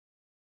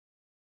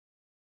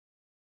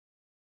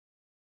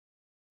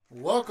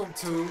Welcome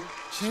to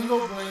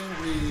Chingo Bling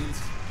Reads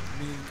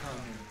Mean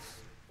Comments.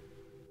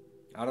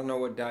 I don't know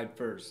what died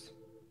first,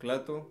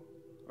 Cleto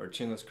or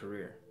Chingo's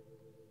career.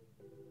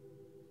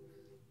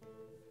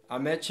 I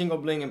met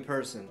Chingo Bling in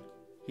person.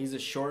 He's a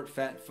short,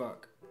 fat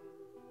fuck.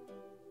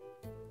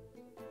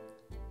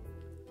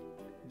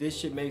 This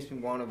shit makes me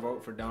want to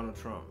vote for Donald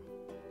Trump.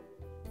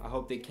 I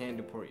hope they can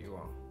deport you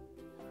all.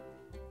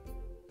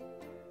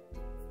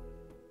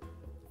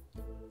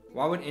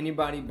 Why would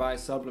anybody buy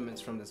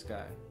supplements from this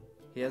guy?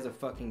 He has a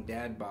fucking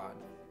dad bod.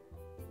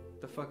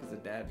 What the fuck is a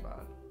dad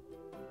bod?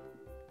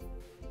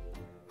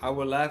 I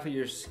will laugh at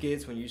your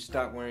skits when you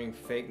stop wearing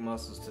fake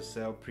muscles to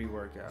sell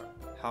pre-workout.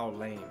 How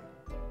lame.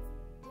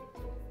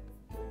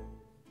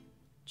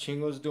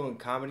 Chingo's doing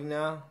comedy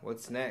now?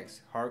 What's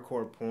next?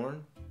 Hardcore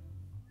porn?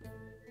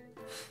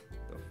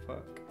 The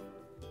fuck?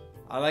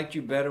 I liked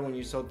you better when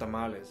you sold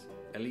tamales.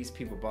 At least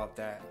people bought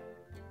that.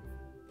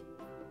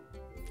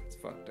 It's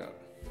fucked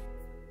up.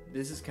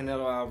 This is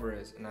Canelo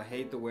Alvarez, and I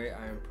hate the way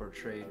I am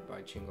portrayed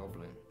by Chingo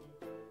Bling.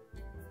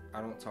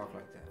 I don't talk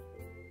like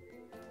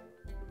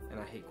that. And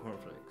I hate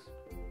cornflakes.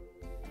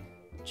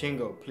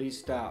 Chingo, please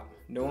stop.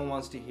 No one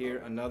wants to hear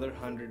another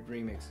 100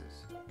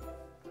 remixes.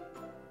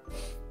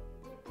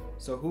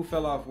 So who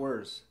fell off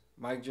worse?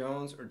 Mike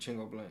Jones or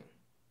Chingo Bling?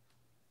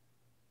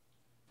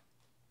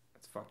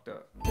 That's fucked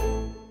up.